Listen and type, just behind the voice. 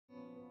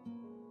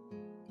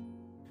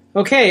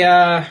Okay,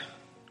 all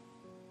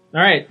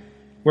right.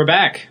 We're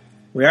back.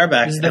 We are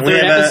back. This is the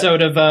third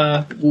episode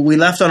of... we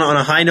left on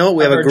a high note.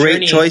 We have a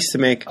great choice to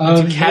make.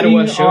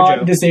 Katawa Shoujo.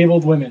 On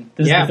disabled women.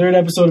 This is the third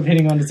episode of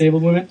hitting on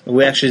disabled women.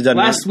 We actually done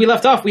Last we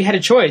left off, we had a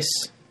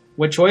choice.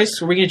 What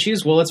choice were we going to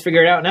choose? Well, let's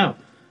figure it out now.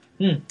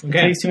 Okay. It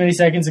takes too many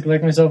seconds to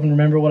collect myself and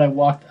remember what I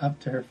walked up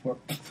to her for.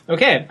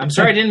 Okay, I'm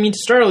sorry I didn't mean to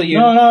startle you.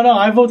 No,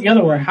 I vote the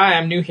other one. Hi,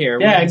 I'm new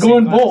here. Yeah, go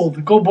in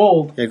bold. Go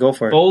bold. Yeah, go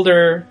for it.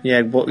 Bolder.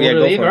 Yeah, go for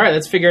it. All right,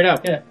 let's figure it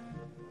out. Yeah.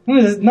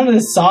 None of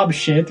this sob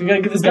shit. We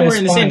gotta get this guy. We're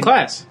in the same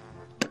class.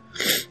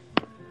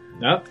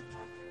 Nope.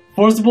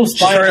 Forcible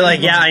spy. Sure,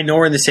 I know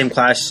we're in the same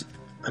class.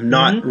 I'm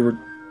not. All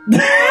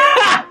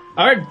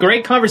right,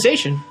 great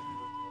conversation.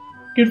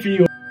 Good for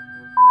you.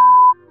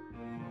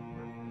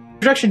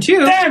 Introduction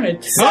 2. Damn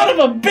it, son of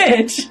a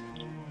bitch.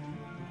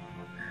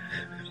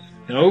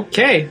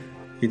 Okay.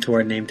 Into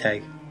our name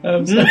tag.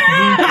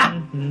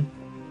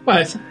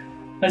 What?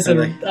 I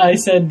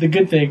said the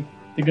good thing.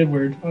 The good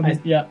word.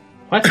 Yeah.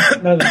 What?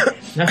 Nothing.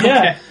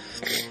 Okay.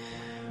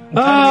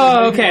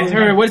 Oh,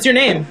 okay. What's your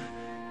name?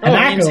 Hanako.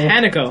 My name's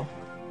Hanako.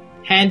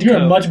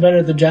 You're much better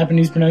at the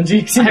Japanese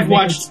pronunciation. I've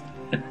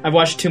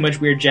watched too much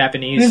weird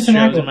Japanese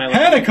shows in my life.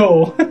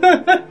 Hanako.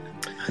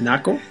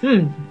 Hanako?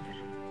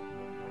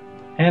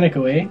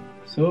 Hanako, eh?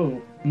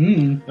 So,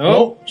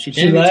 Oh, she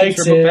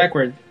likes it.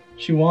 Backward.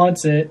 She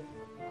wants it.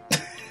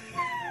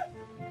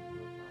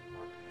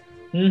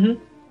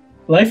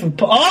 Life of...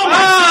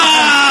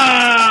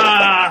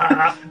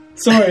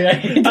 Sorry, I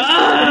hate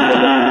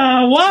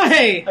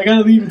why? I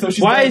gotta leave until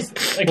she's done.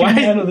 I can't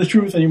handle the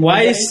truth anymore.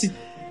 Why is...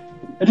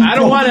 I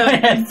don't want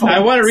to... I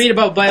want to read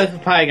about My Life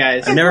of Pi,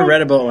 guys. I've never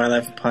read about My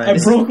Life of Pi. I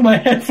broke my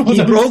headphones.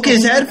 He broke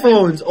his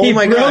headphones. Oh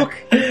my god.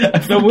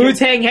 The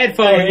Wu-Tang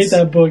headphones. I hate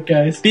that book,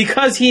 guys.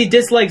 Because he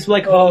dislikes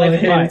Life I of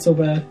hate Pi. it so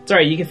bad.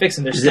 Sorry, you can fix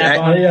them. They're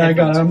snap-on. Yeah, I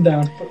got it. I'm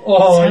down.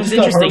 Sounds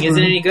interesting.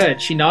 Isn't it any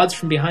good? She nods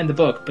from behind the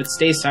book, but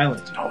stays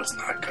silent. No, it's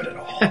not good at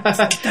all.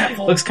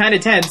 Looks kind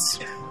of tense.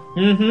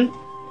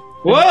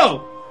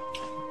 Whoa!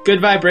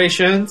 Good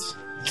vibrations.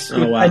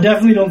 Oh, wow. I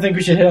definitely don't think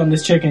we should hit on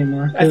this chick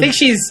anymore. I think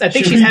she's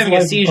having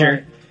a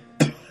seizure.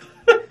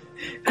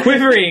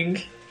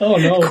 Quivering. Oh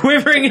no.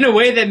 Quivering in a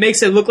way that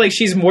makes it look like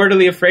she's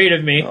mortally afraid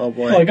of me. Oh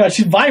boy. Oh my god,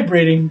 she's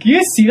vibrating. Can you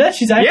guys see that?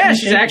 She's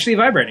actually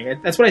vibrating.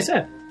 That's what I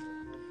said.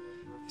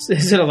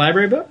 Is it a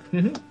library book?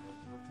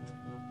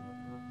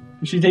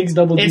 She takes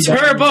double D. It's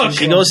her book!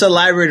 She goes to the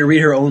library to read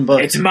her own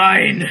book. It's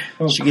mine!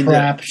 Oh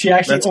crap. She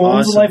actually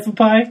owns The Life of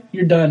Pi?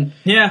 You're done.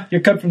 Yeah.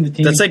 You're cut from the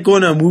team. That's like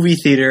going to a movie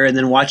theater and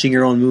then watching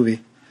your own movie.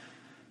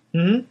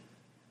 Oh.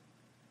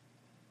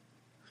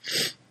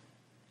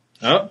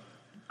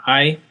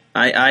 I've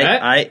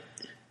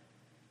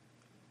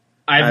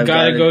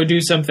got to go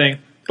do something.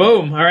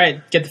 Boom. All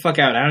right. Get the fuck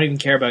out. I don't even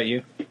care about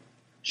you.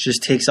 She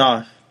just takes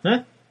off.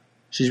 Huh?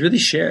 She's really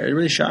shy.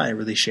 Really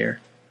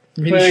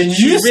Wait, did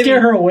you just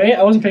scare her away?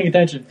 I wasn't paying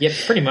attention. Yeah,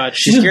 pretty much.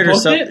 She scared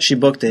herself. She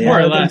booked it. More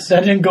or less.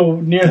 That didn't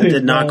go nearly. That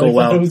did not go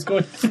well. What did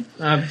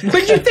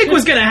you think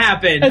was going to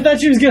happen? I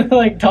thought she was going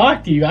to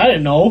talk to you. I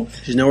didn't know.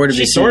 She's nowhere to be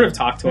seen. She sort of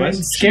talked to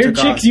us. Scared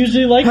chicks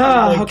usually like.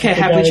 Okay,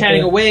 happily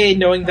chatting away,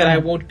 knowing that I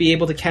won't be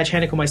able to catch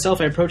Hanako myself.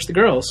 I approach the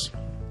girls.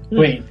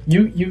 Wait,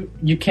 you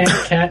can't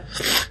catch.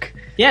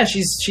 Yeah,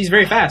 she's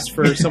very fast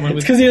for someone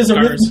with because he has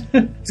scars.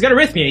 He's got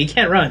arrhythmia. He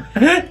can't run.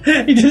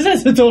 He just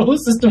has a total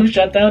system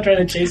shutdown trying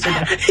to chase her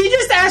down. He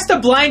just asked a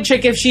blind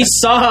chick if she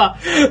saw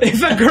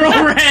if a girl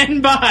ran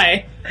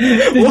by.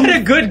 What a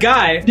good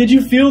guy. Did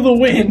you feel the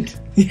wind?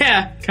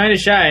 Yeah, kind of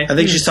shy. I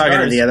think she's talking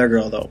to the other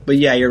girl, though. But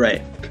yeah, you're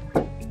right.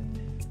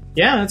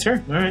 Yeah, that's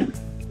her. All right.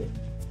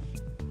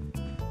 I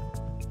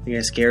think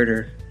I scared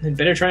her. Then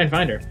better try and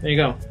find her. There you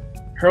go.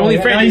 Her only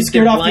friend. Now you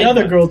scared off the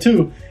other girl,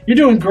 too. You're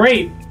doing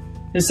great.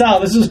 Sal,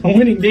 this is a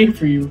winning day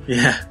for you.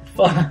 Yeah.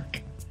 Fuck.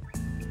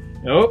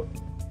 Nope.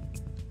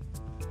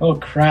 Oh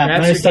crap! Now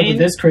I'm stuck with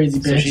this crazy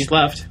bitch. So she's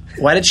left.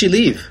 Why did she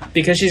leave?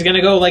 Because she's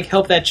gonna go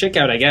help that chick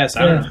out. I guess.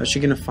 I don't know. How's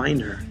she gonna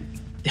find her?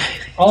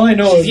 All I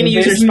know is she's gonna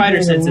use her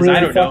spider senses. Really I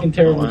don't know.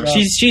 Terrible job.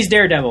 She's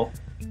Daredevil.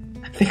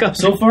 I think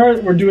so far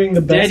we're doing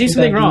the best. Did I do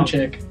something wrong?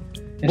 Chick.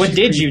 What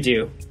did you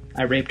do?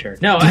 I raped her.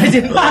 No, I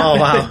didn't. Oh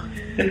wow.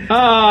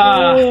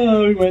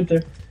 Oh, we went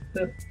there.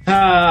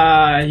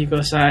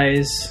 Ego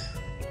size.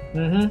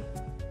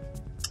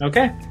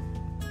 Okay.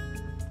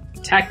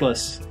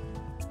 Tactless.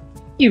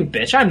 You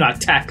bitch, I'm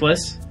not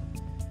tactless.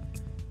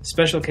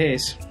 Special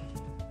case.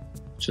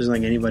 She doesn't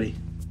like anybody.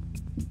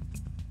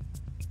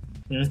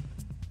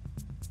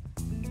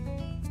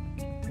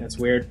 That's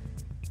weird.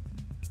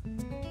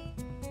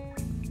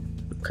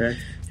 Okay.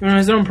 Everyone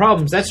has their own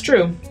problems. That's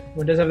true.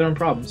 Everyone does have their own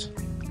problems.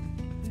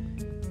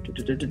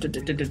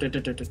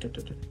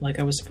 Like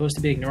I was supposed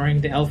to be ignoring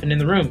the elephant in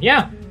the room.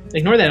 Yeah,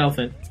 ignore that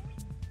elephant.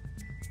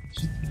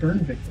 She's a burn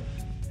victim.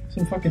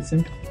 Some fucking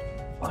sympathy.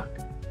 Fuck.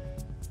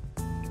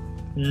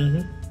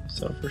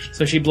 Selfish.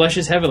 So she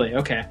blushes heavily.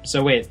 Okay.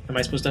 So wait, am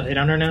I supposed to hit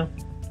on her now?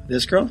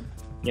 This girl?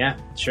 Yeah,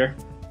 sure.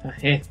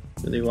 Hey.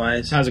 Really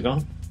wise. How's it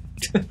going?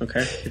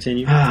 Okay,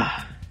 continue.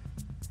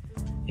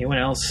 Anyone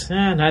else?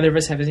 Neither of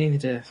us have anything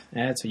to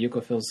add, so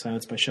Yuko fills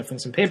silence by shuffling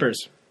some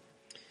papers.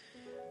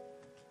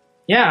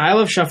 Yeah, I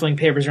love shuffling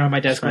papers around my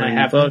desk when I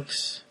have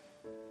books.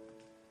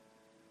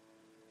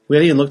 We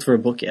haven't even looked for a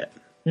book yet.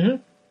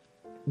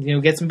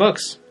 Get some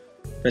books.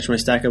 Fetch my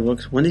stack of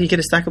books. When did he get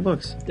a stack of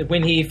books?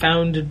 When he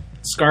found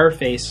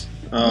Scarface.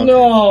 Oh, okay.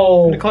 No.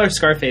 I'm going to call her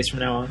Scarface from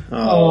now on.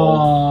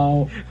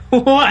 Oh.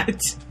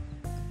 What?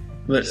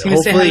 But She's gonna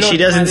say hopefully hello she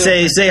to doesn't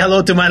my say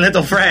hello to my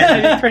little friend.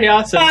 That'd be pretty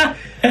awesome.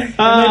 It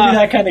might be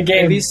that kind of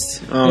game. At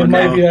least Oh, it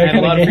might no. be I that had a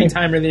kind lot of of free game.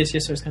 time earlier this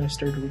year, so I was kind of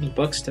started reading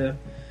books to...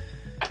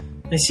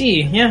 I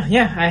see. Yeah.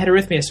 I had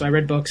arrhythmia, so I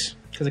read books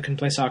because I couldn't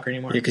play soccer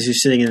anymore. Yeah, because you're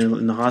sitting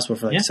in the hospital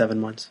for like 7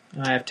 months.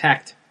 I have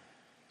tact.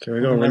 Here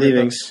we go. One We're arm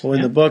leaving. books.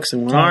 Holding Yeah. the books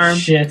in one Oh, arm.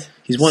 shit.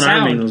 He's one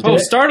arming Sound. those Oh,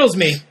 books. startles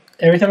me.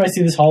 Every time I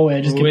see this hallway,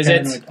 I just Who get is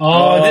it? paranoid.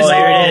 Oh, this-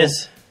 there oh. it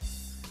is.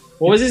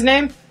 What was his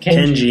name?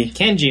 Kenji.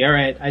 Kenji. All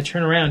right. I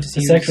turn around to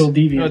see A sexual who's-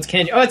 deviant. Oh, it's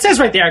Kenji. Oh, it says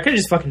right there. I could have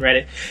just fucking read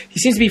it. He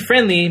seems to be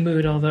friendly in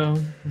mood, although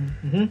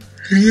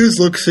He does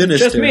look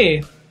sinister. just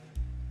me.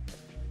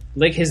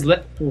 Like his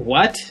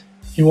what?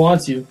 He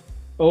wants you.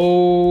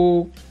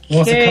 Okay. He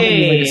wants to come at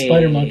you like a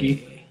spider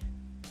monkey.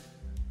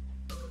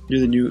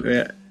 You're the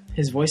new...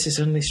 His voice is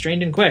suddenly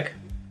strained and quick.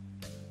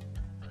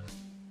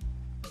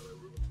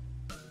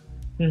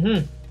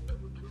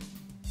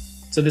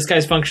 So this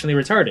guy's functionally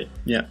retarded.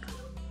 yeah.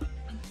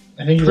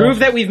 I think he's Prove off-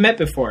 that we've met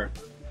before.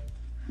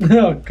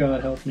 Oh,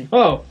 God, help me.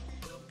 Oh.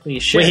 Holy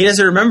shit. Wait, he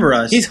doesn't remember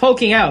us. He's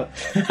hulking out.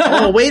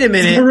 Oh, wait a He's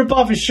gonna minute. rip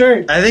off his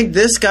shirt. I think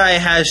this guy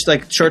has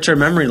like short-term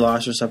memory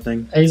loss or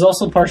something. He's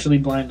also partially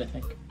blind, I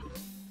think.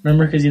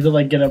 Remember, because you did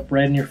like get up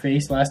red in your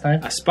face last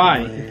time? A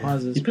spy. Oh, yeah. He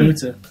pauses. He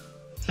poots it.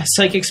 A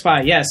psychic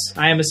spy. Yes,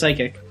 I am a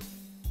psychic.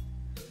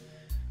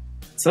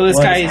 So this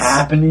What guy is is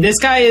happening? This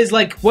guy is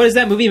like, what is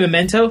that movie,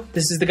 Memento?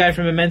 This is the guy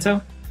from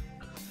Memento.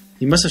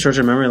 He must have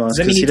short-term memory loss Does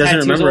that mean because he doesn't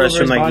tattoos remember all us over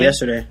from his like body?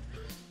 yesterday.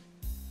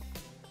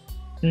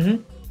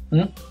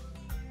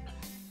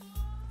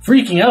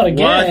 Freaking out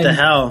again. What the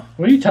hell?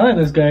 What are you telling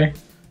this guy?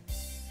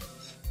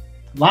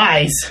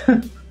 Lies.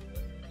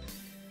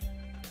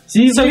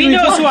 See, So he legally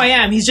knows blind. who I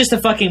am. He's just a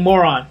fucking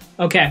moron.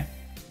 Okay.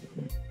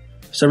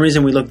 For some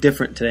reason we look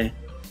different today.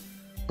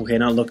 Okay,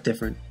 not look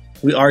different.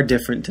 We are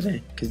different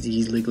today because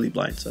he's legally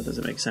blind, so it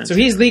doesn't make sense. So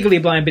he's legally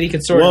blind, but he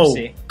can sort Whoa, of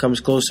see. comes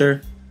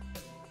closer.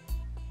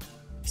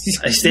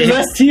 I stay.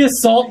 Lest he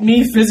assault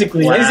me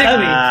physically.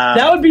 Wow.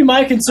 That would be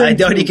my concern. I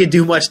doubt too. he could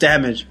do much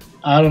damage.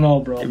 I don't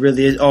know, bro. It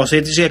really is. Oh, so you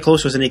have to just get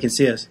close to us and he can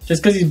see us.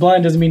 Just because he's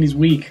blind doesn't mean he's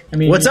weak. I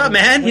mean, What's up,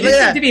 man? He Look just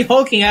at seemed to that. be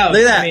hulking out.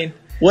 Look at that. I mean,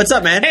 What's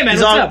up, man? Hey, man,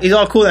 he's what's all up? he's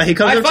all cool now. He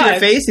comes High up to your five.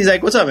 face. He's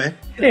like, "What's up, man?"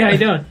 hey, how you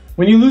doing?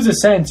 When you lose a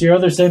sense, your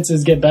other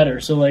senses get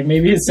better. So, like,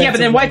 maybe his sense Yeah, but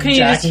then of, why like, couldn't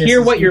you just jackiness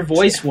hear is what your tweaked.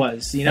 voice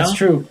was? You know, That's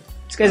true.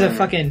 This guy's a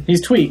fucking.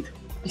 He's tweaked.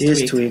 He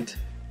is tweaked.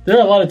 There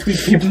are a lot of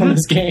tweaked people in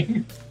this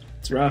game.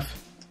 It's rough.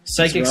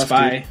 Psychic It's rough,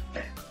 spy.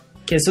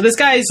 Okay, so this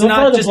guy's So far,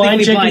 not the just blind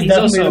legally chick blind. is He's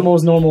definitely also the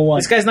most normal one.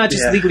 this guy's not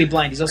just Yeah. legally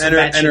blind. He's also And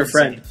her, batshit and her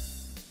insane.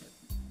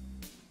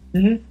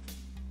 friend.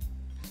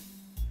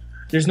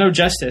 There's no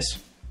justice.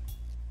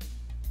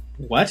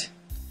 What?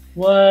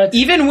 What?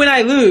 Even when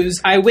I lose,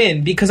 I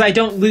win because I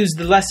don't lose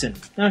the lesson.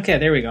 Okay,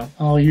 there we go.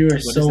 Oh, you are What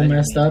does so that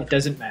messed mean? up. It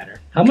doesn't matter.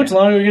 How much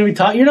longer are you going to be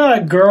taught? You're not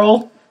a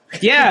girl.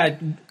 Yeah,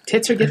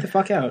 tits or get the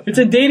fuck out. It's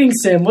a dating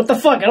sim. What the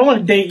fuck? I don't want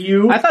to date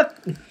you. I thought.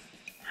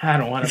 I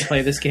don't want to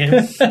play this game.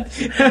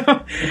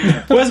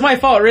 Was my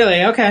fault,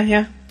 really? Okay,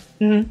 yeah.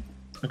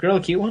 A girl,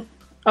 a cute one.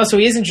 Oh, so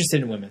he is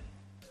interested in women.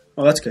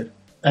 Oh, that's good.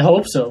 I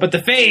hope so. But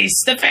the face!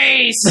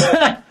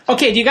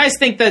 Okay, do you guys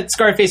think that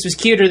Scarface was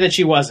cute or that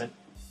she wasn't?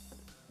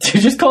 you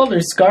just called her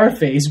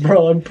Scarface,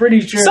 bro. I'm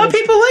pretty sure. Some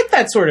people like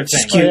that sort of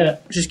thing. Cute. Yeah.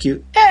 She's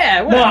cute. Yeah,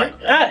 No,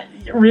 whatever.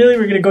 really?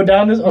 We're going to go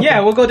down this? Okay. Yeah,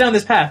 we'll go down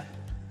this path.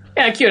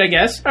 Yeah, cute, I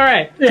guess. All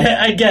right. Yeah,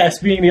 I guess,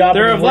 being the There are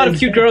operative a lot of word.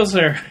 cute girls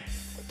there.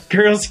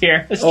 Girls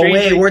here. A Oh stranger.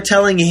 wait, we're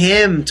telling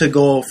him to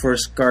go for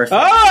Scarface.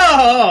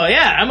 Oh,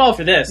 yeah, I'm all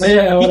for this. Yeah, he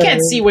whatever.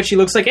 can't see what she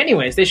looks like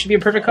anyways. They should be a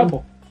perfect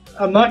couple.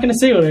 I'm not going to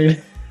say what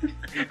I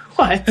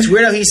What? It's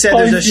weird how he said Oh,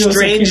 there's he a feels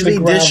like in strangely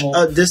the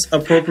gravel.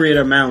 disappropriate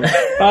amount.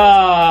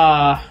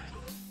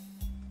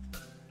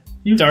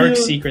 You Dark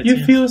feel, secrets, You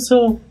yeah. feel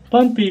so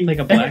bumpy. Like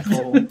a black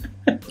hole.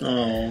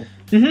 Oh,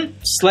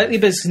 Slightly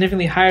but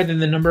significantly higher than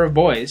the number of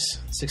boys.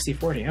 60-40.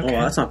 Okay. oh,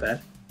 well, that's not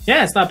bad.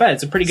 Yeah, it's not bad.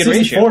 It's a pretty good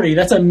ratio. 40.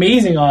 That's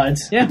amazing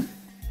odds. Yeah.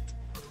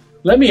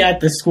 Let me at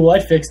this school.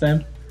 I'd fix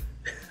them.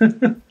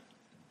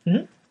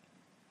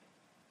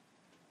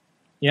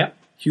 Yeah.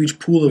 Huge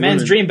pool of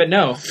Man's women. dream, but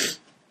no.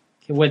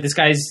 Okay, what, this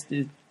guy's...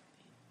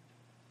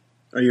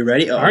 Are you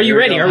ready? Oh, Are you here we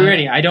ready? go. Are we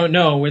ready? I don't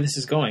know where this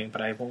is going,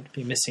 but I won't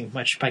be missing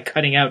much by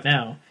cutting out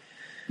now.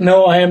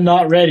 No, I am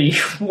not ready.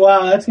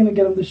 Wow, that's going to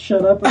get him to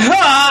shut up.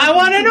 I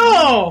want to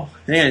know!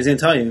 Hang on, he's gonna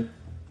tell you.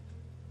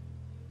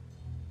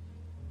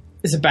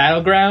 Is a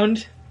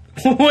battleground?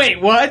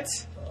 Wait, what?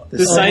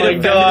 The Oh site my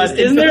of god, feminist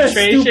isn't there a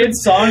infiltration? stupid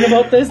song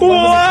about this?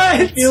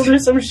 What? Field or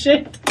some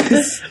shit?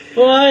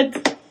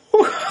 What?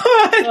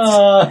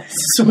 What?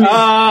 Sweet.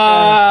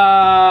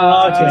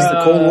 It's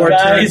the Cold War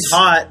Guys. turns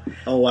hot.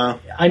 Oh, wow.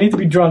 I need to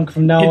be drunk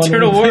from now on.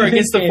 Internal war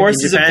against the In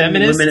forces of Japan,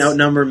 feminists. women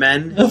outnumber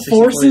men. The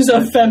forces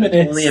of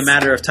feminists. Only a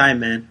matter of time,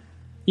 man.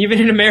 Even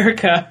in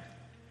America.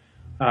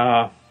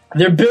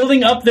 They're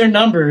building up their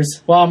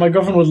numbers. Wow, my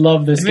girlfriend would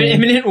love this game.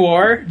 Imminent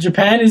war.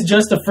 Japan is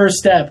just the first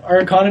step. Our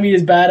economy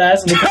is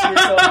badass, and the country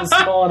itself is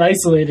small and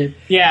isolated.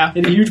 Yeah.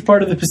 It's a huge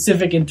part of the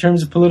Pacific in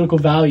terms of political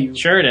value.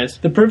 Sure it is.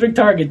 The perfect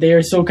target. They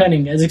are so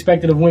cunning, as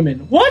expected of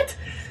women. What?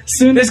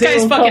 Soon This as they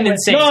guy's will fucking come-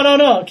 insane.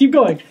 No. Keep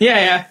going.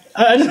 Yeah.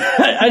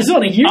 I just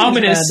want to hear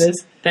Ominous. this.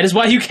 That is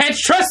why you can't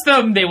trust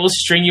them. They will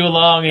string you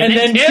along and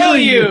then then kill kill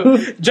you,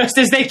 you. just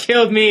as they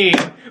killed me.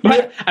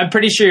 But I'm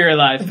pretty sure you're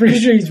alive. I'm pretty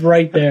sure he's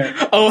right there.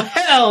 Oh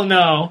hell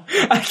no!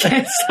 I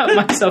can't stop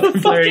myself from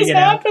fuck blurring is it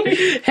out. happening?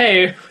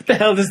 Hey, what the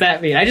hell does that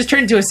mean? I just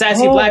turned into a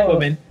sassy Oh. black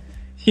woman.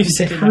 You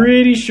said it.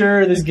 Pretty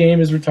sure this game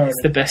is retarded.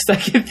 The best I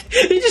could.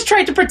 He just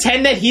tried to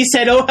pretend that he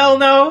said, "Oh hell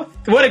no!"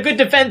 What a good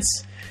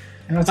defense.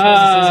 I'm not supposed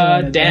to say something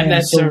like that. Damn,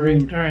 that's so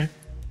rude. All right,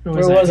 Where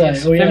was I?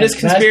 Oh, yeah. Feminist That's-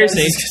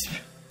 conspiracy.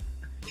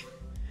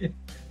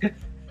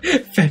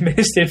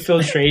 Feminist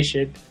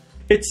infiltration.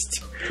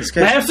 It's. This I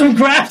guy, have some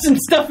graphs and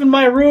stuff in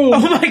my room. Oh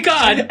my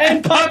god!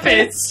 And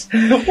puppets.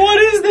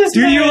 What is this?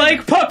 Do man? you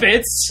like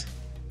puppets?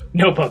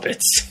 No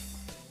puppets.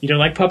 You don't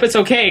like puppets?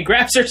 Okay,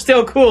 graphs are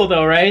still cool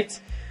though, right?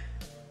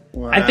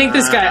 wow. I think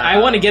this guy. I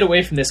want to get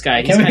away from this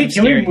guy. He's Can kind we of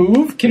scary.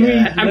 move? Can we?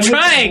 I'm live with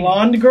trying. the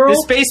blonde girl.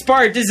 The space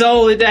part is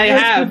all that I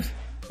That's have.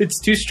 It's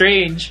too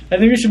strange. I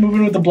think we should move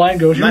in with the blind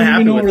girl. She I'm not doesn't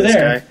happy even know with we're this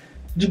there. guy.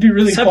 Just be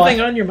really Something quiet.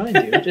 on your mind,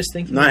 dude. Just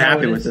thinking. Not about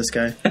happy it with is. this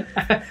guy.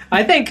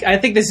 I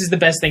think this is the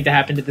best thing to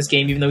happen to this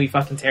game, even though he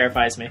fucking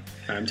terrifies me.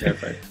 I'm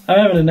terrified. I'm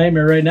having a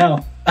nightmare right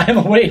now. I'm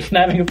awake and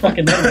having a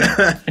fucking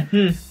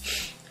nightmare.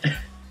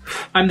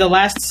 I'm the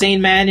last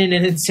sane man in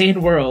an insane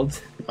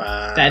world.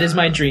 Wow. That is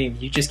my dream.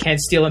 You just can't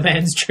steal a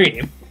man's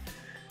dream.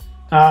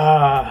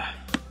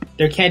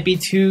 There can't be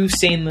two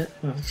sane.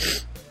 Oh.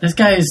 This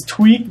guy is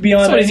tweaked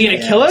beyond. So is he gonna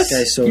Yeah, kill us? This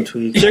guy's so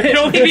tweaked. There can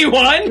only be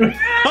one.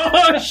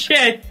 Oh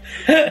shit!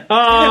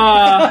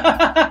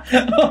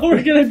 Oh,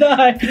 we're gonna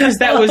die. Because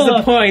that was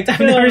the point. I've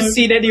never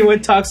seen anyone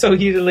talk so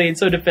heatedly and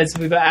so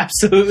defensively about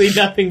absolutely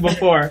nothing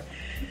before.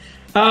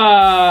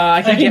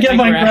 I I can get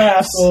my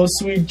graphs. Oh,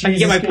 sweet Jesus! I can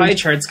get my pie Christ.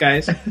 charts,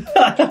 guys.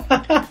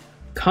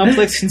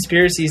 Complex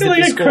conspiracies He's that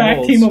like this a crack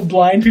holds. team of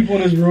blind people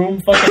in his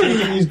room, fucking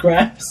making these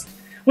graphs.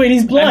 Wait,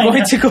 he's blind. I'm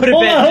going to go to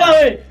Hold bed on, now.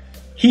 wait.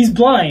 He's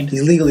blind.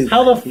 He's legally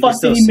How the blind. He fuck can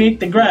still did he see. make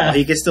the graph?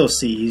 He can still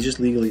see. He's just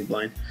legally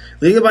blind.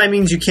 Legally blind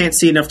means you can't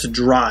see enough to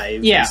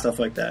drive Yeah. and stuff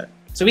like that.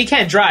 So he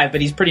can't drive,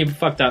 but he's pretty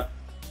fucked up.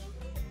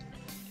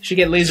 Should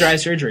get laser eye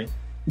surgery.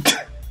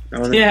 I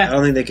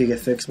don't think they could get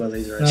fixed by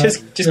laser eyes.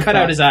 Just they're cut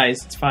out fine. his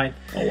eyes. It's fine.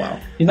 Oh, wow.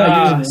 He's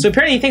not using them. So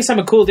apparently he thinks I'm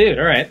a cool dude.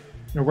 All right.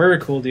 Or we're a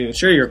cool dude.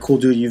 Sure, you're a cool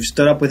dude. You've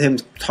stood up with him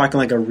talking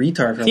like a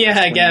retard for the Yeah, last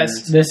I 20 guess.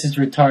 minutes. This is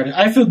retarded.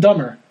 I feel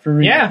dumber for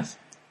reading Yeah. this.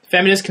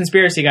 Feminist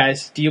conspiracy,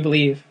 guys. Do you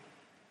believe?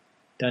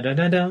 Dun dun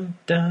dun dun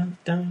dun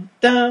dun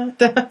dun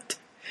dun.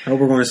 I hope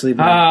we're going to sleep.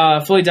 now.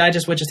 Fully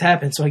digest what just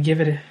happened, so I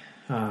give it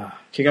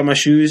Kick out my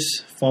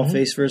shoes, fall Mm-hmm.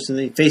 face first, and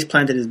then face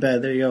planted his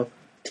bed. There you go.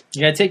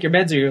 you gotta take your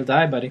meds or you'll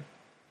die, buddy.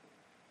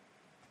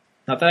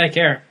 Not that I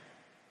care.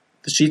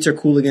 The sheets are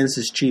cool against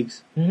his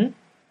cheeks. Mhm.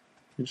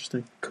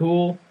 Interesting.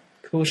 Cool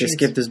Okay, sheets.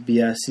 skip this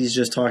BS. He's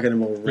just talking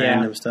about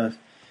random stuff.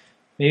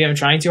 Maybe I'm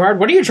trying too hard.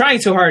 What are you trying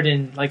too hard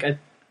in? Like a...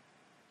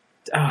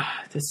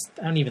 this...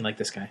 I don't even like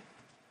this guy.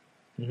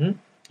 Mm-hmm.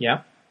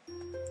 Yeah.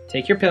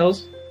 Take your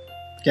pills.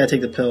 Gotta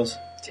take the pills.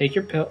 Take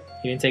your pill.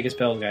 He didn't take his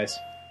pills, guys.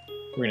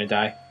 We're gonna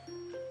die.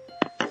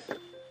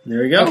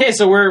 There we go. Okay,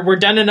 so we're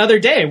done another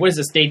day. What is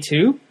this, day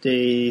 2?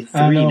 Day 3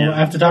 I don't know. now.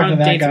 After talking to We're on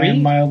that day guy, 3?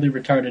 I'm mildly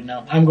retarded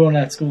now. I'm going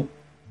to that school.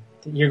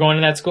 You're going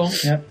to that school?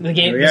 Yep. The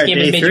game, Here we this are, game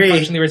day has made 3. you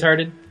functionally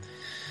retarded?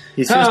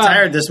 He seems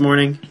tired this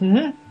morning.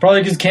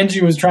 Probably because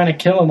Kenji was trying to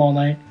kill him all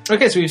night.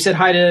 Okay, so we've said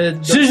hi to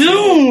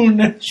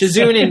Shazoon!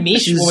 Shizune and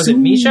Misha. What was it,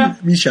 Misha?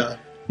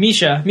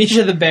 Misha.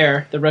 Misha the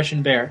bear, the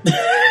Russian bear.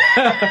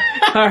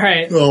 All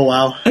right. Oh,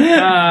 wow.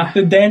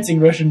 The dancing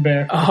Russian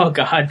bear. Oh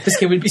god, this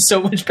game would be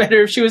so much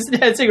better if she was the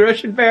dancing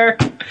Russian bear.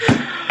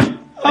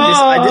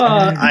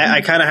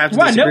 I kind of have to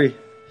Wow, no-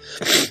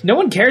 disagree. No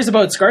one cares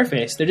about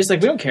Scarface. They're just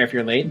like, we don't care if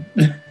you're late.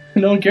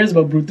 No one cares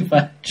about Brute the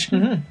Fetch.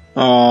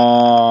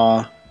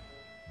 Aww.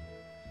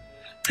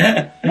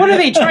 What are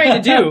they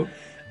trying to do?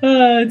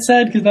 It's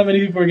sad because not many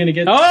people are going to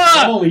get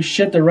Ah! Holy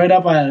shit, they're right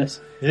up at us.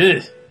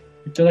 Ugh.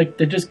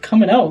 They're just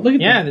coming out. Look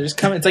at Yeah, them. they're just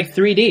coming. It's like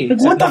 3D. Like,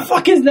 what the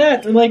fuck is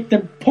that? They're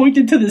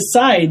pointed to the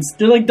sides.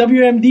 They're like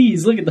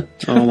WMDs. Look at them.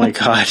 Oh, my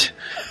God.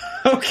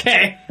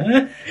 Okay.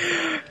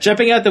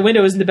 Jumping out the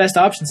window isn't the best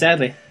option,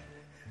 sadly.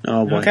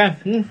 Oh, boy.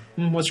 Okay.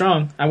 What's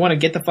wrong? I want to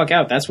get the fuck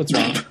out. That's what's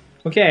wrong.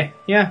 Okay.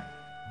 Yeah.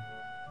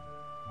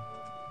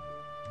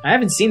 I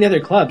haven't seen the other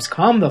clubs.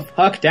 Calm the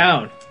fuck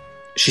down.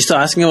 She's still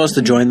asking us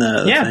to join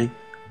the Yeah. thing.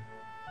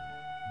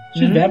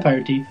 She's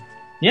vampire teeth.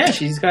 Yeah,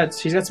 she's got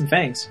some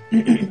fangs.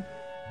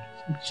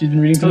 She's been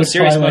reading too Oh, much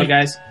serious Twilight. mode,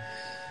 guys.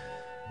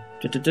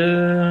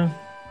 Da-da-da.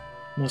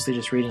 Mostly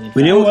just reading.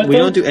 We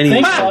don't do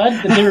anything. Thank God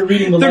that they were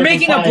reading the They're Life of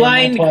making a Pi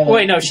blind. in Twilight.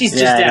 Wait, no, she's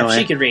just Yeah, I deaf. know, She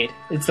right? could read.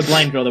 It's the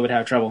blind girl that would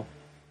have trouble.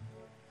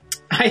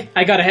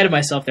 I got ahead of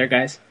myself there,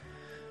 guys.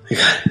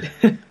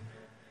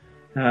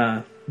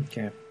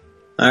 Okay.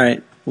 All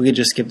right, we could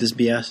just skip this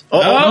BS.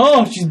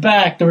 Oh, she's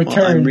back. The Well,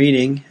 return. I'm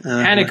reading.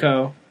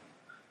 Hanako.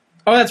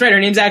 Oh, that's right. Her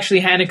name's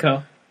actually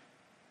Hanako.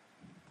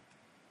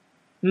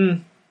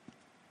 Hey,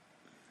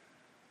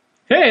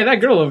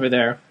 that girl over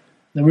there.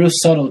 The real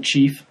subtle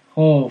chief.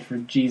 Oh, for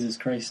Jesus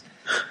Christ.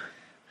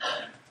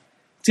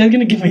 It's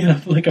gonna give me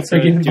like a So,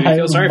 freaking do you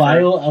feel sorry for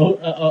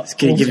her? It's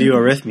gonna give you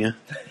arrhythmia.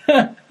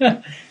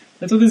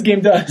 That's what this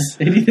game does.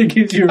 It either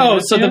gives you Oh,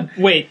 so arrhythmia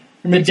the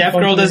or makes you deaf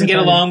function girl doesn't like a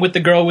get retarded. along with the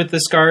girl with the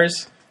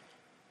scars?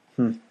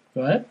 What?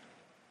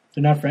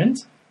 They're not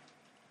friends?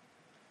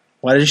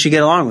 Why didn't she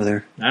get along with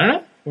her? I don't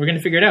know. We're going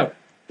to figure it out.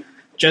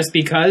 Just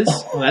because?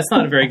 Well, that's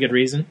not a very good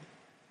reason.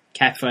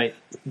 Cat fight.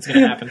 It's going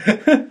to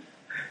happen.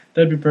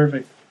 That'd be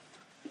perfect.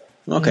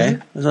 Okay,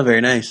 that's not very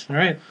nice. All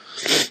right.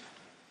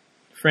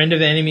 Friend of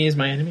the enemy is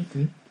my enemy.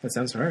 That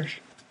sounds harsh.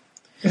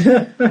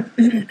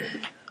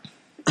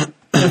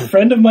 A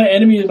friend of my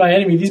enemy is my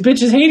enemy. These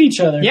bitches hate each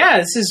other. Yeah,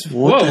 this is...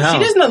 What whoa, the hell? she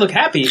does not look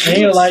happy. I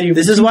ain't gonna lie to you.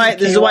 This is why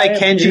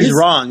Kenji's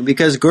wrong,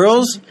 because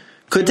girls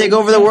could take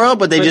over the world,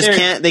 but they But just they're-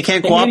 can't. They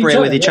can't they hate cooperate each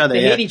with other, each yeah. other.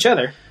 They Yeah. hate each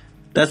other.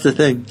 That's the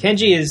thing.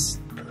 Kenji is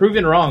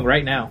proven wrong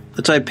right now.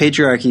 That's why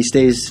patriarchy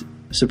stays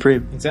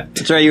supreme. Exactly.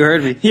 That's right. You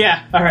heard me.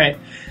 Yeah, all right.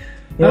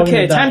 We're all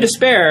Okay, gonna time die. to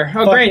spare. Oh,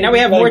 Fucking, great. Now we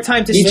have like, more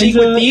time to ninja- speak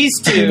with these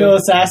Female two.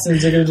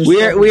 assassins are gonna just.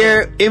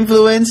 We're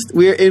influenced.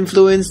 We're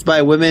influenced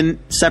by women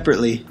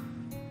separately.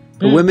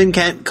 But women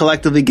can't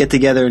collectively get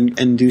together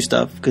and do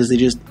stuff because they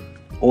just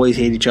always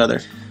hate each other.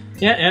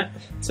 Yeah.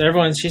 So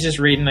she's just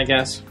reading, I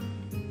guess.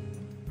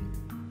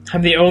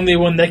 I'm the only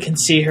one that can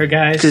see her,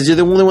 guys. Because you're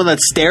the only one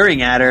that's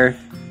staring at her.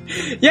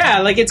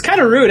 Yeah, like, it's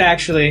kind of rude,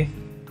 actually.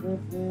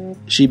 Is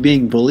she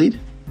being bullied?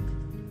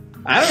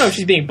 I don't know if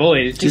she's being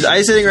bullied. It's She's just-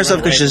 isolating herself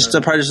run because away she's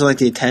from her. probably just like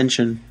the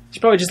attention. She's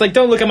probably just like,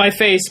 don't look at my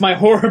face, my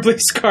horribly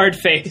scarred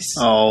face.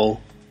 Oh.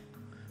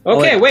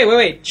 Okay, yeah.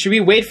 wait. Should we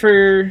wait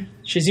for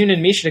Shizune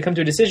and Misha to come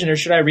to a decision, or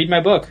should I read my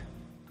book?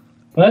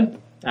 What?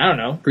 I don't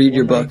know. Read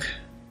your book.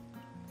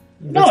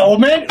 No,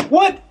 man.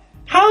 What?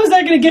 How is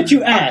that gonna get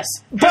you ass?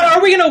 But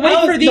are we going to wait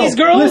How- for these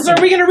no, girls, listen. or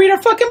are we going to read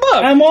our fucking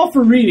book? I'm all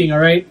for reading. All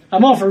right.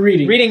 I'm all for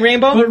reading. Reading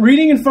Rainbow? But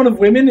reading in front of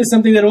women is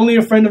something that only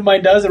a friend of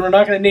mine does, and we're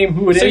not going to name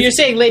who it is. So you're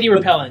saying Lady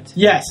Repellent?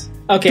 Yes.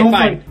 Okay, Don't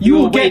fine. fuck- You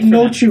We'll will get wait for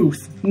no them.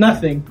 truth.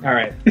 Nothing. All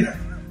right.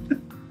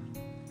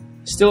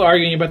 Still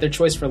arguing about their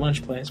choice for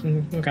lunch place.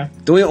 Okay.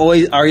 Don't we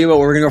always argue about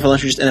where we're going to go for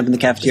lunch or just end up in the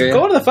cafeteria?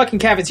 Go to the fucking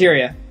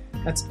cafeteria.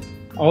 That's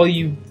all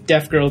you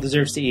deaf girl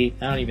deserves to eat.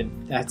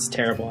 That's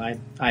terrible.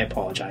 I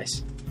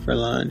apologize. For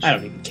lunch. I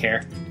don't even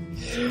care.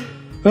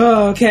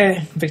 Oh,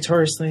 okay.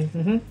 Victoriously.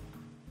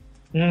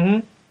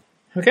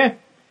 Okay.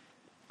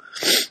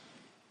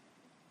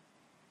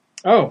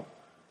 Oh,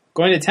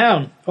 going to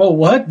town. Oh,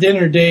 what?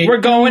 Dinner date. We're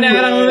going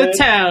out on the What?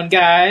 town,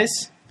 guys.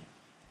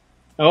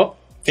 Oh,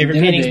 favorite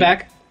dinner painting's date.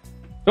 back.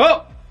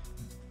 Oh!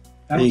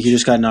 I think you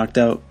just got knocked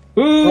out.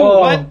 Ooh, Oh,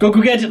 what?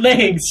 Goku Gadget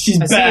legs. She's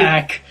I see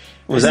back.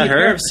 Was I see that a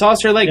pair her? of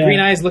saucer-like Yeah. green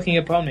eyes looking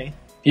upon me.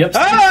 Yep.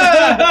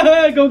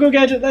 Ah! Goku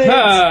Gadget legs.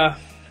 Ah.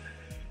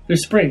 They're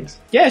springs.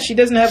 Yeah, she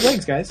doesn't have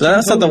legs, guys.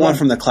 That's not the Totally one wrong.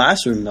 from the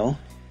classroom, though.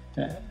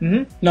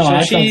 Mm-hmm. No, so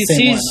that's not the she same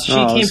sees one. she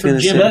Oh, I came was from gonna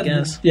gym, say. I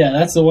guess. Yeah,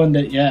 that's the one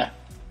that. Yeah.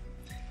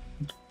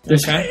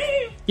 There's,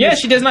 Okay. Yeah,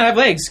 she does not have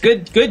legs.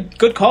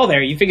 Good call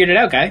there. You figured it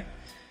out, guy.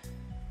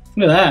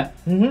 Look at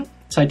that. Mm-hmm.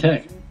 It's high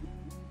tech.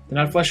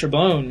 They're not flesh or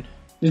bone.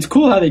 It's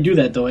cool how they do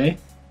that, though, eh?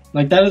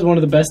 Like, that is one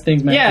of the best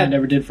things mankind Yeah.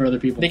 ever did for other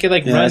people. They could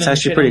like Yeah, run that's and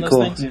actually shit pretty on cool.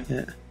 those things. Yeah.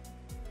 Yeah.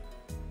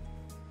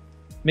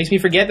 Makes me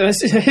forget that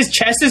his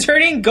chest is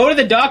hurting. Go to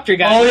the doctor,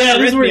 guys. Oh, yeah,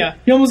 this is Arrhythmia. where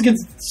he almost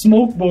gets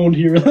smoke boned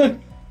here.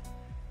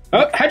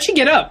 Oh, how'd she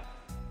get up?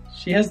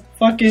 She has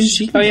fucking.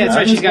 Oh, yeah, that's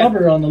right. She's got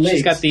rubber on the legs.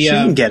 She's got the. She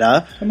can get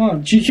up. Come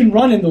on, she can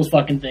run in those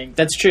fucking things.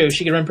 That's true.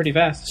 She can run pretty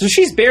fast. So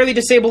she's barely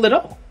disabled at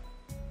all.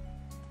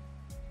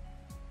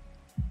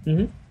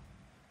 Mm-hmm.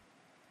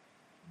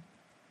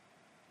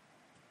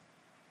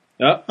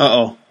 Oh.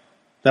 Uh-oh.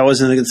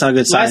 That's not a good sign.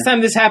 Last time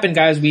this happened,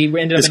 guys, we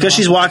ended up. It's in because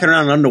she's hospital. walking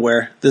around in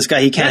underwear. This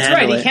guy, he can't That's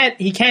handle right. it.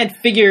 He can't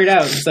figure it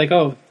out. It's like,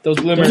 oh, those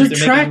bloomers, Those are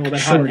they're track making a little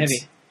bit hot and shorts.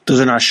 heavy. Those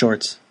are not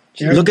shorts.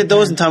 They're- Look at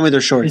those and tell me they're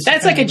shorts.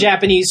 That's like a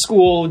Japanese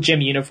school gym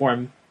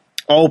uniform.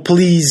 Oh,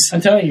 please. I'm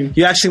telling you,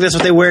 You actually think that's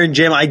what they wear in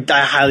gym? I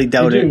highly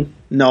doubt They it. do.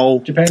 No.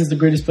 Japan's the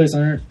greatest place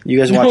on earth. You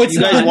guys No, watch it's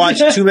you guys not.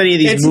 watch too many of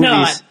these It's movies.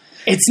 not.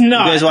 It's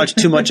not. You guys watch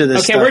too much of this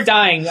Okay, stuff. we're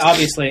dying,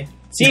 obviously.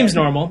 Seems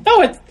normal.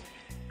 No, it's...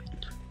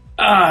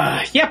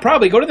 yeah,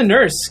 probably. Go to the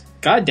nurse.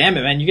 God damn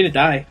it, man. You're gonna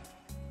die.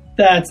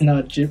 That's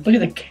not Jim. Look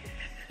at the.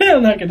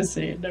 I'm not gonna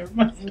say it. Never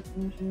mind.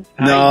 You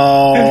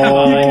No.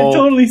 can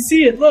totally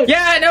see it. Look,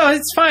 Yeah, no,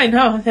 it's fine.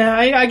 No, yeah,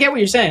 I get what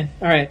you're saying.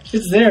 All right.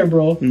 it's there,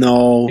 bro.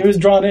 No. It was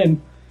drawn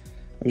in.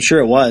 I'm sure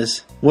it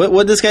was. What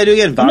did this guy do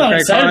again? I'm not Valkyrie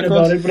excited Chronicles?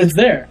 about it, but it's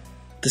there.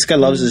 This guy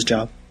loves his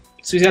job.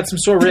 So he's got some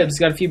sore ribs. He's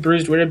got a few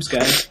bruised ribs,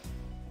 guys.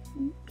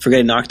 For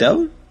getting knocked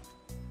out?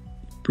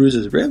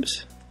 Bruises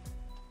ribs?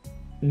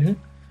 Mm-hmm.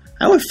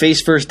 I went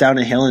face first down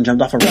a hill and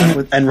jumped off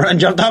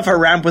a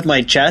ramp with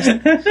my chest,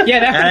 and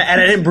Yeah, I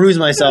didn't bruise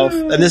myself.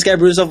 And this guy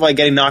bruised himself by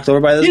getting knocked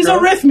over by this He's girl.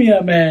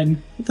 arrhythmia,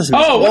 man. what the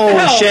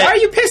hell? Shit! Why are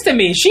you pissed at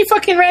me? She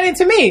fucking ran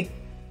into me.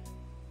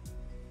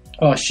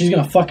 Oh, she's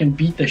gonna fucking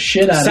beat the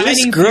shit out of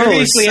This you. girl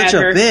is furiously such at a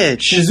her.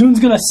 bitch. Shizune's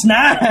gonna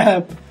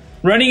snap.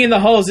 Running in the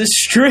halls is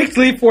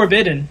strictly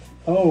forbidden.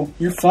 Oh,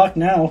 you're fucked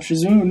now.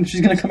 Shizune,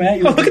 she's gonna come at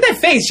you. Oh, look at that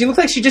face. She looks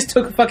like she just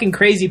took a fucking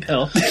crazy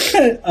pill.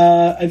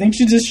 I think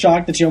she's just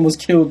shocked that she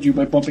almost killed you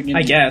by bumping into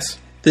I you. guess.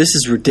 This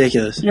is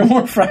ridiculous. You're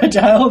more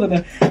fragile than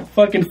a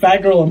fucking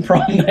fat girl on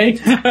prom night.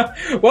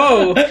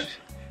 Whoa. The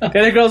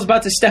other girl's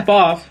about to step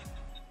off.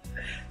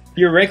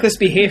 Your reckless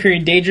behavior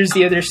endangers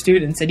the other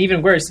students, and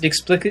even worse,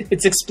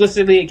 it's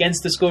explicitly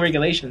against the school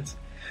regulations.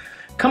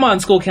 Come on,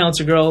 school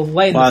counselor girl,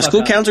 lighten the Wow, fuck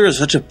school up. counselor is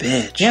such a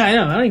bitch. Yeah, I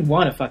know. I don't even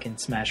want to fucking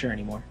smash her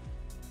anymore.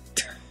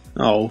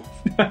 Oh.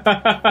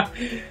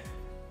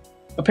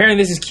 Apparently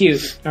this is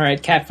cute.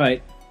 Alright,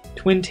 catfight.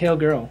 Twin tail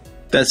girl.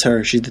 That's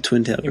her. She's the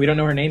twin tail. Yeah, we don't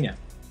know her name yet.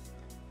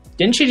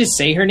 Didn't she just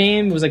say her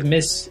name? It was like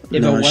Miss No,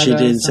 Iwawada she or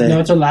didn't something? say. No,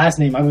 it's her last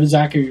name. I was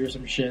Zachary or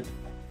some shit.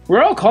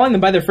 We're all calling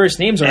them by their first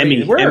names already.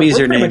 Emmy. We're Emmy's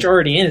her pretty name. much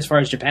already in as far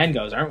as Japan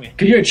goes, aren't we?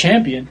 Cause you're a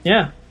champion.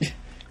 Yeah.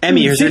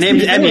 Emmy. Her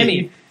name's Emmy.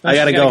 Emmy. I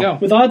gotta go.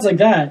 With odds like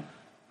that.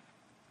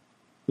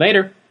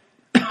 Later.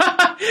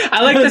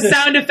 I like the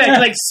sound effect.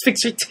 Like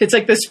it's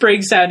like the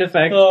spring sound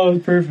effect. Oh,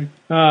 perfect.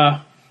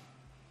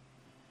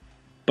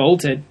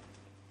 Bolted.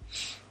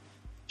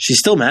 She's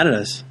still mad at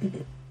us.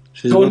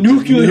 She's Go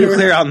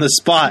nuclear. on the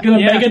spot. Gonna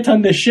Yeah.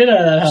 megaton the shit out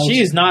of that house. She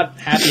is not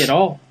happy at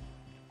all.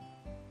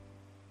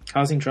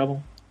 Causing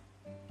trouble.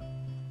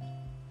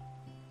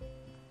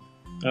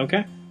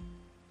 Okay.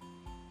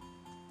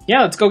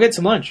 Yeah, let's go get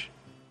some lunch.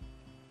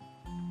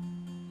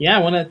 Yeah,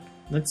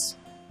 let's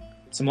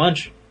some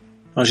lunch.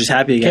 Oh, she's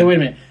happy again. Okay, wait a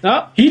minute.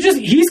 Oh,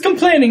 He's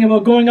complaining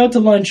about going out to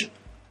lunch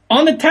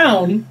on the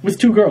town with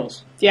two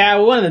girls. yeah,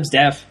 well, one of them's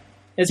deaf.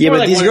 It's Yeah, more but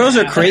like these one girls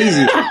and are a half.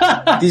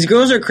 crazy. These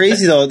girls are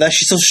crazy though. That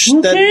she's so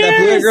Who that blue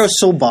cares? girl is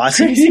so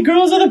bossy. Crazy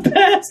girls are the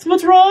best.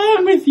 What's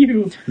wrong with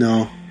you?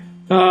 No,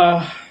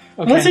 Unless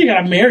Okay. you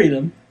gotta marry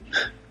them.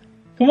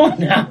 Come on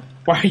now.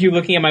 Why are you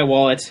looking at my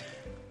wallet?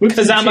 Whips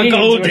 'Cause and I'm a chains,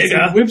 gold whips and-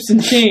 digger. Whips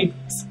and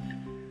chains.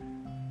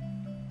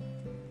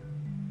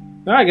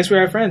 Oh, I guess we're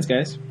our friends,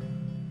 guys.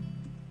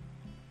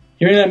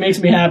 Hearing that makes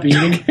me happy.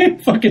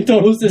 Fucking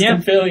total system Yeah.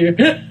 failure.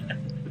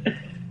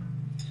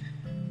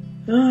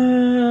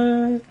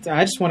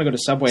 I just want to go to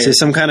Subway. this is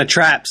some kind of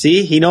trap.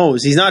 See, he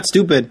knows. He's not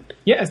stupid.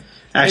 Yeah.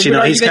 Actually,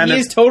 no, he's kind He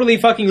of is totally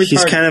fucking retarded.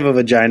 he's kind of a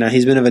vagina.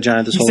 He's been a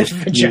vagina this He's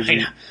whole. a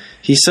vagina.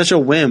 He's such a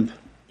wimp.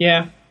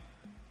 Yeah.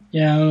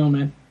 Yeah, I don't know,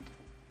 man.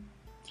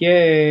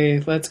 Yay,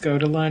 let's go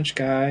to lunch,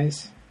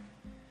 guys.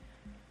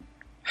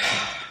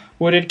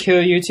 Would it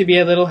kill you to be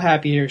a little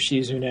happier,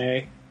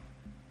 Shizune?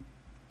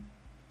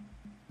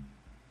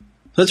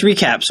 Let's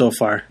recap so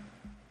far.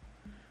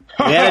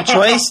 We had a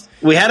choice.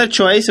 We had a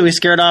choice, and we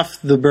scared off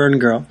the burn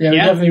girl. Yeah, we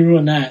Yeah. definitely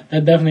ruined that.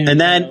 That definitely. And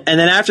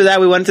then after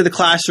that, we went to the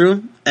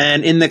classroom,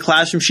 and in the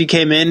classroom, she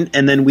came in,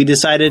 and then we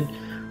decided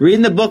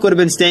reading the book would have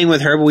been staying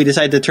with her, but we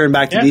decided to turn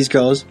back to Yeah. these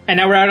girls. And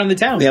now we're out on the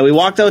town. Yeah, we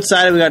walked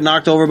outside, and we got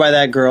knocked over by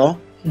that girl.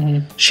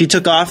 Mhm. She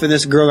took off, and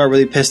this girl got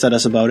really pissed at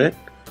us about it.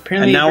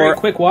 Apparently And a now very we're-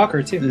 quick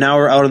walker, too. Now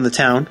we're out in the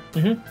town.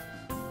 Mhm.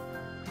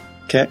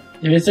 Okay.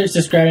 If it starts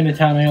describing the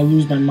town, I'm gonna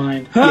lose my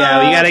mind. Yeah, you gotta Okay,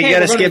 you we're gotta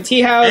going to skip the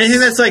tea house. anything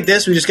that's like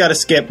this. We just gotta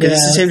skip because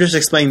it's the Yeah. same. Just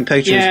explaining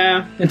pictures.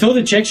 Yeah. Until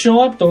the chicks show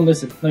up, don't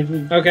listen. Like,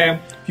 if Okay.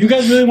 you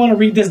guys really want to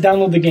read this,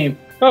 download the game.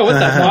 Oh, what the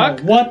fuck?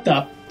 What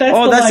the?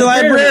 Oh, that's the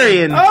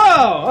librarian.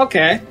 Oh,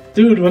 okay.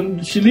 Dude,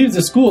 when she leaves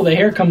the school, the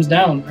hair comes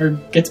down or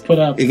gets put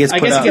up. It gets I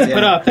put guess up. it gets yeah.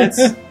 put up.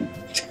 That's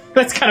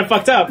that's kind of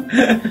fucked up.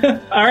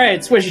 All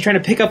right, so what, is she trying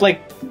to pick up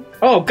like...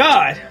 Oh,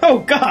 God. Oh,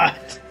 God.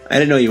 I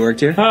didn't know you worked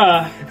here.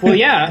 Well,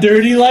 yeah.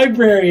 Dirty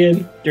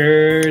librarian,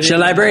 Dirty. She's a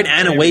librarian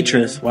and a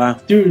waitress. Wow.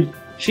 dude.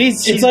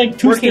 She's It's like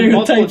two working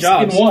multiple stereotypes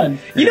jobs. in one.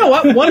 You know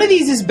what? One of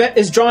these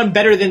is drawn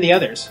better than the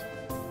others.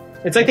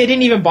 It's like they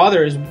didn't even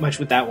bother as much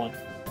with that one.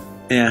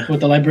 Yeah.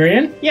 With the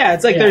librarian, Yeah,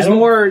 it's like Yeah, I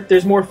don't-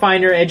 there's more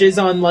finer edges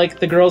on like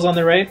the girls on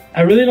the right.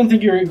 I really don't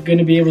think you're going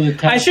to be able to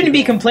tell. I shouldn't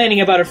be complaining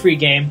about a free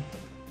game.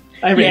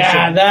 I really Yeah,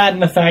 shouldn't. that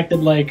and the fact that,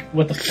 like,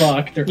 what the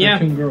fuck? They're Yeah.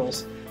 cartoon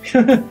girls.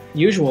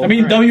 Usual. I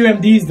mean, All right.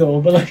 WMDs,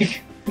 though, but, like,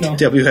 you know.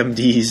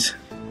 WMDs.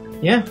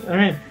 Yeah,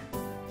 alright.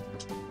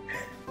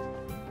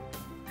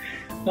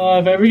 If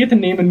I ever get to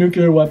name a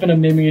nuclear weapon,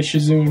 I'm naming it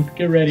Shizune.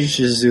 Get ready.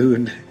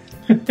 Shizoon.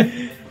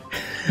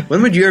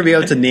 When would you ever be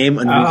able to name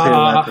a nuclear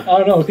weapon? I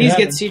don't know. Please get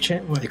get.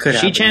 Sichan. It could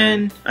happen, Sichan.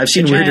 man. I've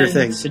seen weirder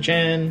things.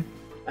 Sichan.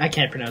 I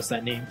can't pronounce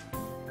that name.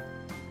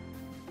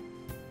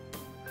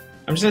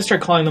 I'm just gonna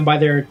start calling them by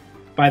their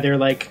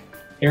like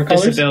Hair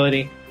colors?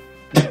 disability.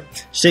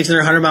 She takes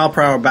another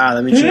 100-mile-per-hour bath.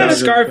 I mean, she There's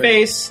does really quick.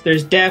 Scarface.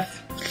 There's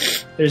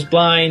Deaf. There's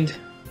Blind.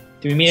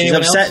 Do we meet She's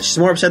anyone upset. else? She's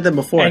more upset than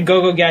before. And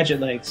Go-Go Gadget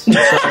Legs.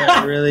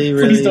 really,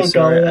 really Please don't call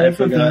sorry. her that. I I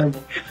feel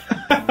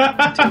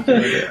forgot.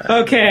 terrible.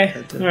 Okay.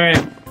 All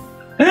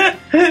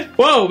right.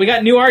 Whoa, we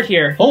got new art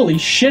here. Holy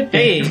shit.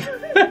 Hey. dude.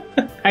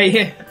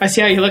 I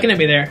see how you're looking at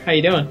me there. How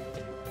you doing?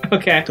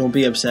 Okay. Don't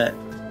be upset.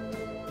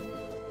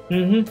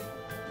 You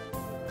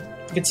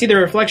can see the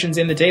reflections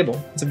in the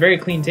table. It's a very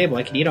clean table.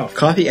 I can eat off.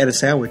 Coffee and a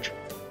sandwich.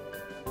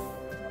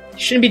 You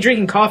shouldn't be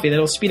drinking coffee.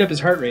 That'll speed up his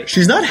heart rate.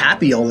 She's not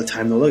happy all the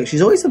time, though. Look,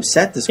 she's always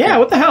upset this Yeah, girl.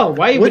 what the hell?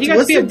 Why? What do you got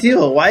What's to be? the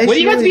deal? Why is What do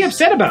she you got to be always-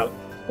 upset about?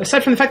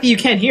 Aside from the fact that you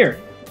can't hear,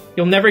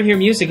 you'll never hear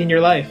music in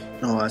your life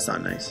Oh, that's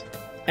not nice.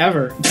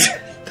 ever.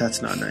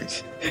 That's not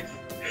nice.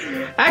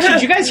 Actually,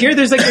 did you guys hear?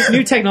 There's like this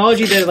new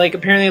technology that like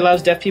apparently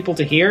allows deaf people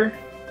to hear.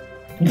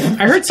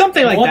 I heard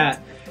something like What?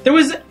 that. There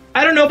was.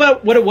 I don't know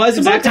about what it was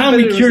It's about exactly. time but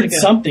we there was, cured like,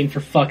 something, for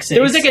fuck's sake.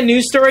 There was like a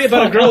news story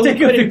about a girl I'll who take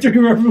a couldn't.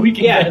 victory wherever we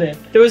can get Yeah, it.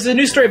 there was a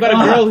news story about a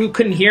girl who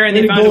couldn't hear, and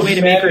Way they to found go, a way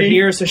to make her humanity.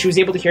 hear, so she was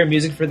able to hear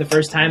music for the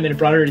first time, and it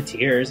brought her to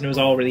tears, and it was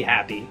all really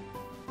happy.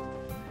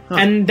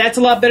 And that's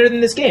a lot better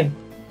than this game.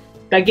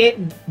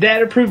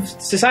 That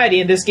approved society,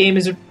 and this game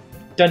has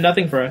done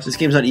nothing for us. This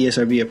game's not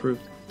ESRB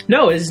approved.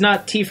 No, it is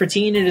not T for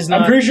teen. It is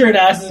not. I'm pretty sure it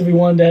asked us if we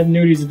wanted to have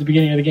nudies at the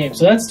beginning of the game,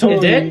 so that's It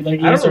totally did. like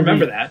I don't ESRB.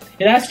 remember that.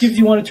 It asked you if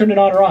you want to turn it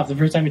on or off the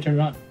first time you turn it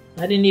on.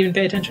 I didn't even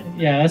pay attention.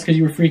 Yeah, that's because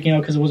you were freaking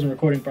out because it wasn't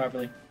recording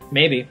properly.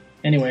 Maybe.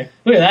 Anyway,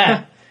 look at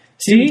that.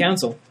 Student See?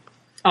 council.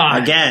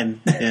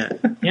 Again. Yeah.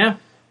 Yeah.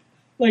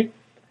 Like,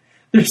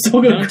 they're so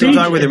egregious. Don't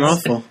talk with your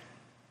mouth full.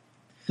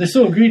 They're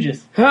so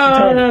egregious.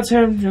 Oh, no,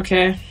 Tim.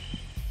 Okay.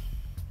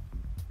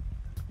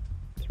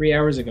 3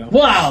 hours ago.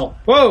 Wow!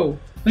 Whoa.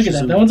 Look at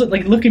that. That one's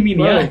like, look at me in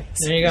the Whoa. eye.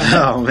 There you go.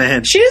 Oh,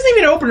 man. She doesn't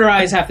even open her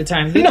eyes half the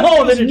time.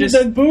 No, Those they're are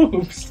just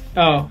boobs.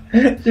 Oh.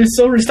 They're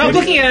so ridiculous. Stop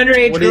looking at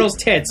underage What do you- girls'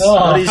 tits. Oh,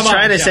 What he's come on,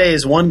 trying to John. say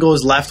is one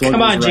goes left, one Come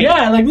goes on, right. G.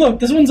 Yeah, like,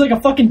 look, this one's like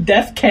a fucking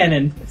death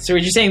cannon. So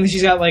you're just saying that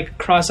she's got like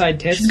cross-eyed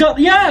tits? She's got,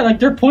 yeah, like,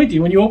 they're pointy.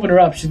 When you open her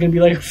up, she's gonna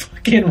be like a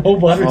fucking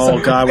robot or Oh,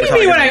 something. God. What do you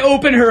mean when I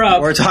open her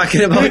up? We're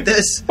talking about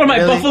this? What am I,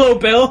 Really? Buffalo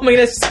Bill? Am I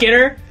gonna skin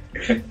her?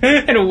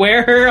 And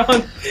wear her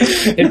on?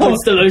 It No.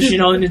 puts the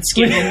lotion on its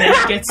skin and then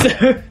it gets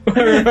the,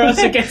 or else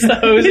it gets the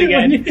hose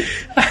again.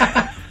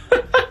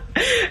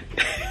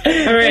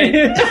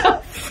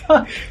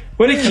 Alright.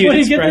 What a cute When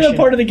you get to expression. the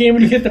part of the game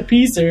when you hit the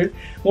piecer,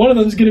 one of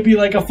them's gonna be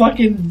like a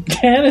fucking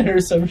cannon or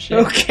some shit.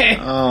 Okay.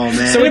 Oh,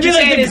 man. So what It'll you're be like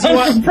saying the is,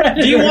 gun from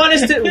Predator. do you want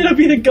us to? It'll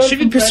be the gun Should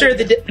we from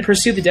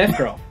pursue the deaf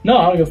girl? No,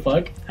 I don't give a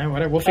fuck.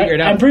 Whatever, we'll figure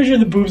it out. I'm pretty sure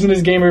the boobs in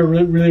this game are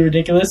really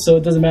ridiculous, so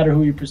it doesn't matter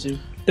who you pursue.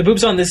 The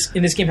boobs in this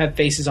game have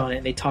faces on it,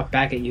 and they talk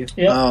back at you,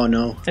 Yep. Oh,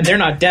 no. and they're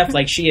not deaf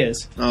like she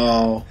is.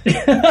 Oh. Just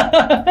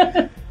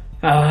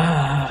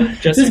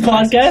This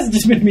podcast has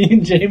just been me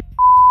and James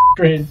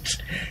cringe.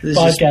 This is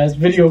Podcast,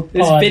 video,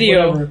 This pod,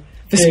 video, whatever.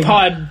 this thing.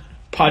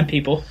 pod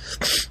people.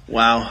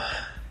 Wow.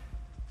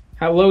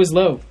 How low is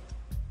low?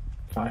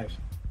 5.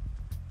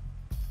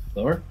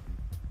 Lower?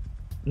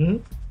 Mm-hmm.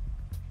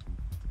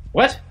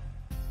 What?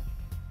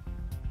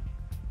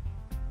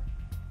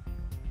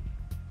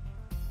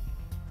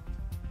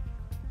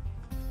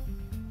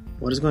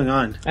 What is going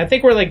on? I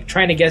think we're like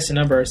trying to guess a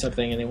number or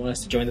something, and they want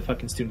us to join the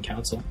fucking student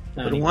council.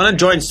 I don't want to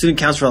join student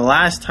council for the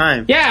last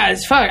time. Yeah,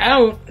 it's fuck. I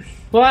don't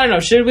know.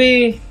 Should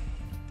we?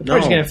 They're No.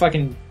 just gonna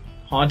fucking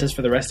haunt us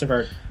for the rest of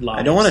our lives.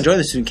 I don't want to join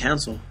the student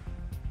council.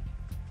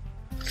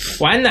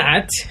 Why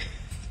not?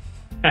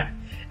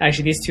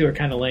 Actually, these two are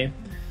kind of lame.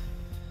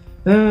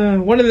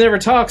 One of them never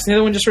talks, and the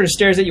other one just sort of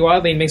stares at you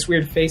oddly and makes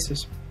weird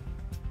faces.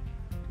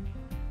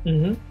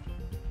 Mm-hmm.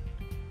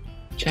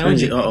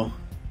 Challenging. Uh-oh.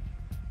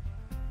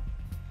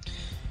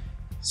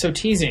 So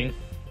teasing.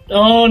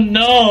 Oh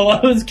no,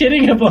 I was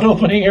kidding about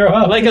opening her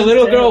up. Like a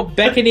little girl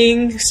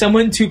beckoning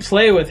someone to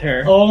play with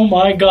her. Oh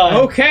my god.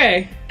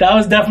 Okay. That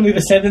was definitely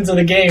the sentence of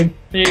the game.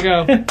 There you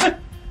go.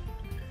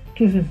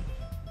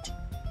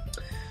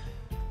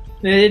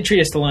 They did treat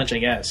us to lunch, I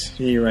guess.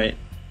 Yeah, you're right.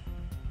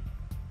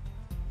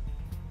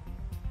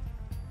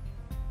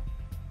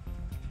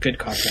 Good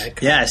cop, bad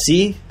cop. Yeah,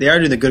 see? They are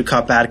doing the good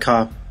cop, bad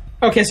cop.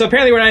 Okay, so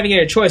apparently we're not even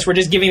getting a choice. We're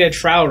just giving it a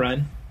trial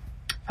run.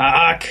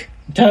 Fuck.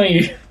 I'm telling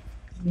you,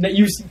 that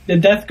the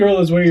deaf girl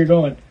is where you're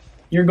going.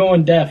 You're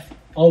going deaf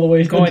all the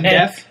way to Going the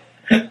bank.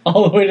 deaf?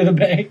 All the way to the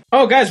bank.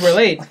 Oh, guys, we're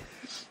late.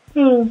 It's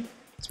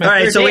my All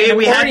right, third so day and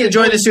we I'm had already to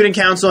join the going- student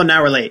council, and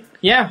now we're late.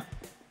 Yeah.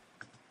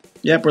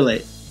 Yep, we're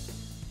late.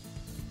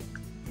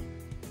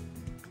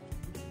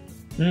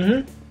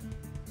 Mm-hmm.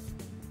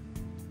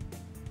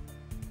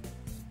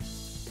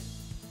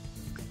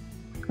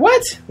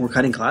 What? We're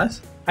cutting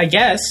class? I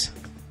guess.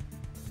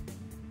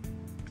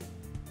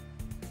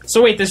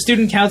 So wait, the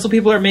student council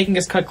people are making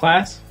us cut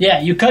class? Yeah,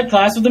 you cut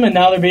class with them, and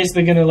now they're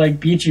basically gonna like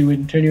beat you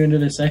and turn you into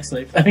their sex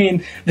slave. I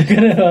mean, they're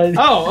gonna.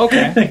 Oh,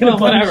 okay. They're gonna Well,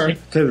 punish whatever. you.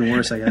 Could have been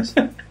worse, I guess.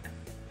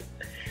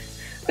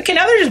 Okay,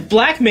 now they're just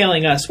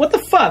blackmailing us. What the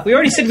fuck? We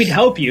already said we'd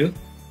help you.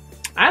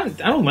 I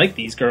don't like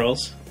these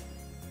girls.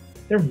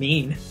 They're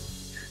mean.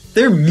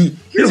 They're mean.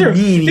 You're a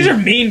meanie. These are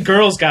mean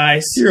girls,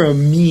 guys. You're a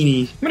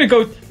meanie. I'm gonna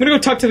go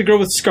talk to the girl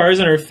with scars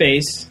on her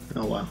face.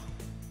 Oh, wow.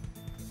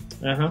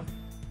 Uh-huh.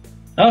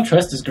 I don't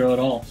trust this girl at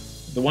all.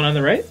 The one on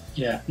the right?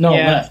 Yeah. No,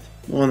 Yeah. left.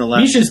 On the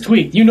left. Misha's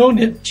tweaked. You know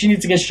that she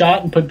needs to get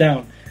shot and put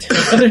down.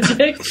 Other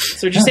chick,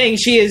 So you're saying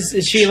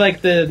is she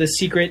like the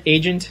secret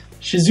agent?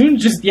 Shizun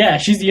just, yeah,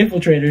 she's the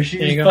infiltrator. There you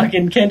She's go.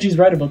 fucking, Kenji's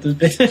right about this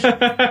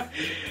bitch.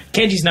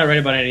 Kenji's not right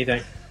about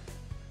anything.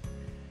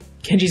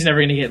 Kenji's never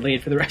going to get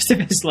laid for the rest of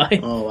his life.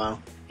 Oh, wow.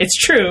 It's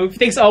true. If he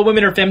thinks all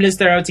women are feminists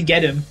that are out to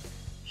get him,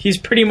 he's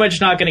pretty much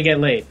not going to get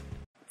laid.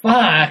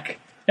 Fuck.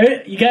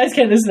 You guys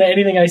can't listen to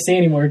anything I say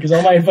anymore because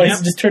all my advice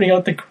is just turning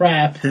out the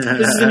crap. This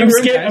is the new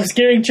room, guys. I'm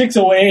scaring chicks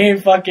away.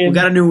 Fucking. We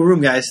got a new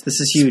room, guys. This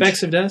is huge.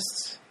 Specks of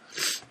dust.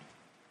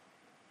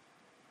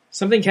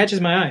 Something catches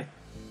my eye.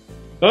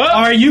 Oh!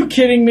 Are you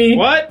kidding me?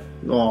 What?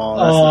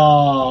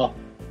 Oh,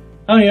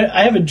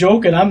 I have a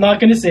joke and I'm not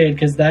going to say it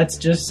because that's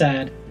just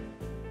sad.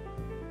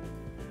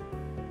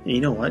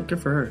 you know what?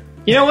 Good for her.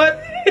 You know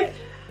what?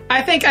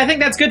 I think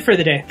that's good for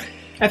the day.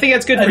 I think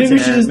that's good for I think today.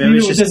 we should just maybe leave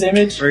it we with should- this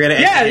image. We're gonna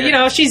end Yeah, it here. you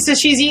know, she's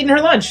eating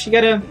her lunch. You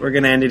gotta. We're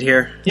gonna end it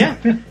here, Yeah.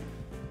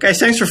 guys.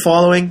 Thanks for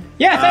following.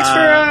 Yeah. Thanks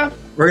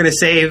for. We're gonna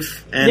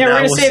save, and Yeah, we're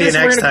gonna we'll save see you this.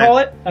 We're next gonna time. call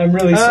it. I'm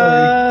really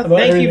sorry. about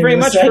Thank you everything very that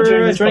was much said for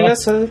during this joining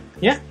podcast. us.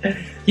 Yeah.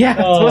 Yeah.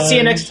 We'll see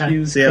you next time.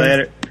 Jesus See you Christ.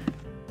 later.